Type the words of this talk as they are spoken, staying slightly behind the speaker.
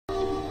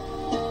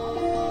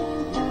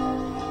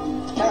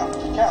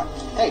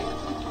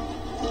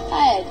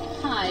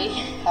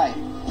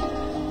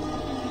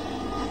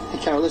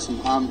Carol, listen,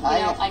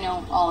 I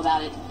know all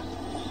about it.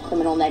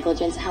 Criminal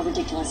negligence. How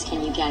ridiculous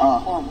can you get?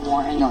 Poor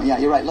Warren. No, yeah,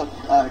 you're right. Look,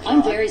 Carol,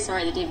 I'm very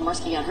sorry that Dave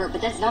Morsky got hurt,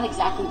 but that's not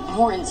exactly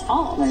Warren's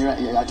fault. No, you're right.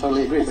 Yeah, I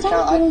totally agree. It's But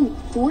Carol, not being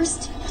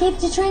forced Dave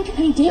to drink. I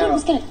mean, David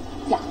was gonna.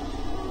 Yeah.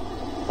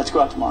 Let's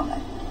go out tomorrow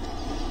night.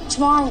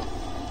 Tomorrow,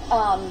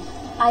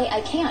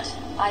 I can't.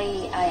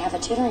 I have a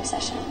tutoring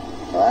session.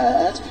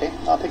 That's okay.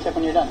 I'll pick you up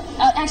when you're done.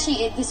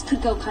 Actually, this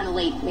could go kind of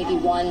late. Maybe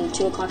 1,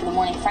 2 o'clock in the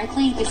morning.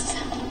 Frankly, this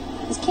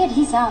kid,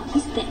 he's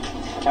thick.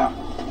 Carol,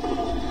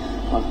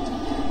 look,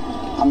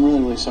 I'm really,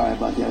 really sorry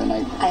about the other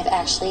night. I've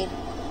actually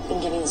been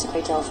giving this a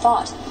great deal of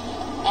thought,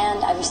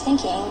 and I was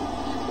thinking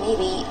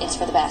maybe it's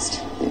for the best.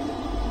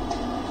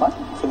 What?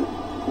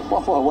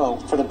 Whoa,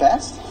 for the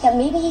best? Yeah,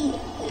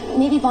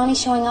 maybe Bonnie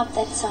showing up.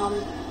 That's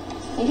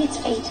maybe it's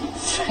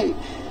fate.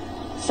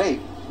 Fate.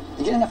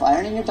 You get enough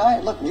iron in your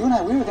diet? Look, you and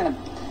I, we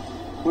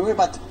were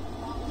about to...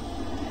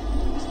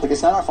 Look,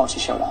 it's not our fault she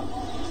showed up.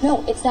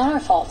 No, it's not our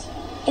fault.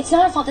 It's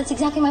not our fault. That's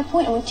exactly my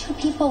point. And when two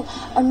people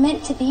are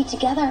meant to be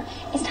together,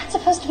 it's not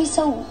supposed to be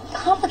so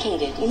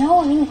complicated, you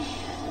know? I mean,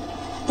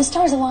 the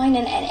stars align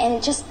and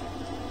it just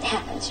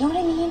happens. You know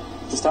what I mean?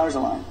 The stars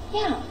align?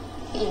 Yeah.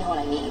 You know what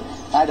I mean.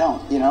 I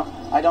don't, you know?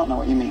 I don't know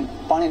what you mean.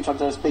 Bonnie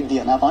interrupted us, big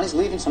deal. Now, Bonnie's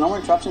leaving, so no more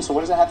interruptions, so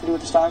what does that have to do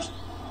with the stars?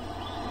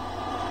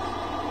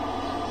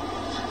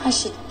 I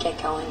should get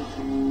going.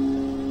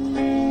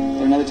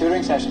 Get another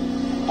tutoring session.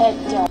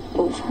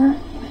 Over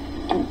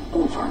and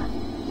over.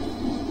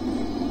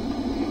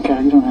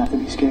 God, you don't have to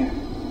be scared.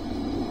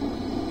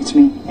 It's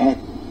me, Ed.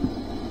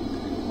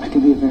 I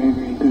can be a very,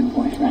 very good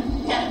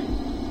boyfriend.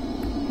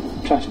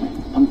 Trust me.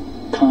 I'm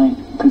kind,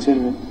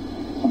 considerate,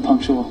 I'm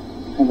punctual,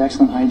 I have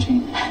excellent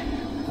hygiene.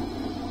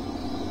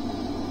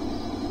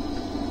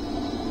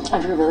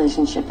 Every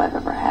relationship I've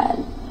ever had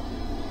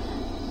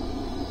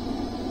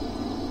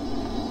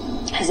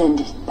has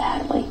ended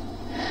badly.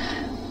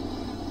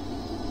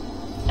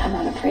 I'm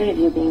not afraid of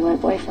you being my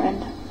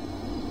boyfriend.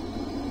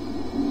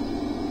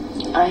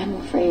 I am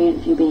afraid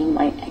of you being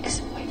my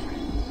ex-boyfriend.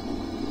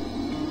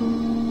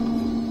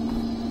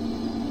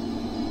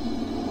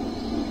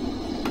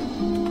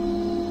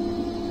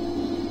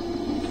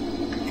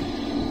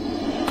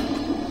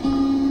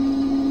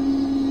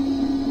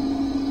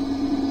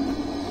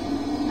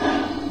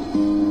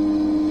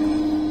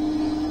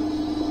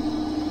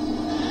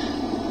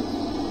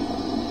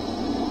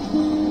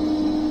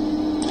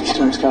 These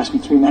stars cost me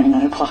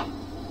 $3.99 a pop.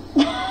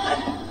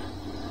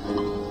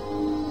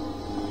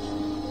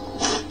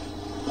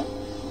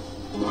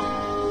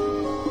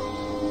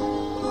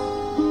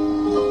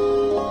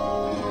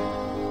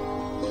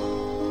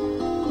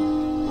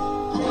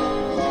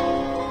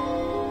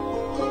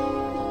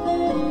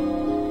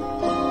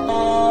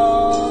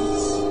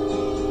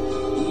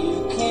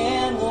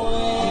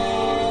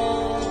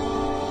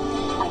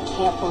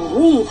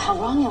 How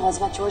wrong I was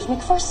about George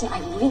McPherson. I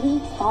really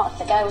thought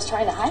the guy was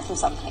trying to hide from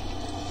something.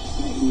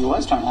 Maybe he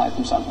was trying to hide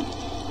from something.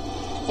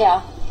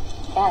 Yeah.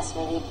 Yes,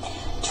 maybe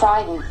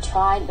tried,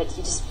 but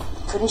he just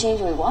couldn't change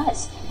who he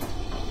was.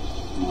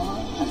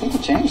 Well, I think he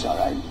changed, all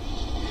right.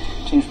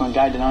 Changed from a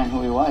guy denying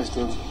who he was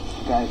to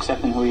a guy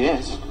accepting who he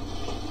is.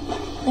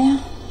 Yeah.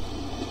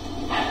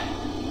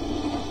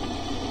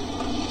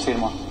 See you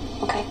tomorrow.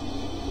 Okay.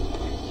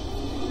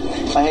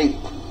 Hey,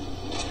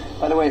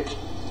 by the way,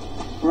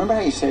 remember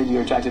how you said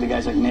you're attracted to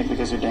guys like Nick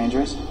because they're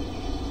dangerous?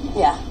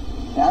 Yeah.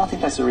 Yeah, I don't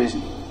think that's the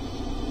reason.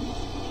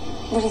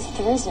 What do you think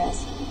the reason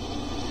is?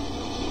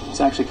 It's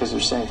actually because they're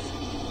safe.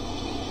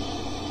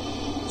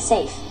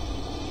 Safe?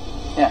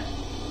 Yeah.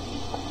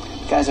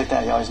 Guys like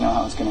that, you always know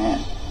how it's going to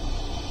end.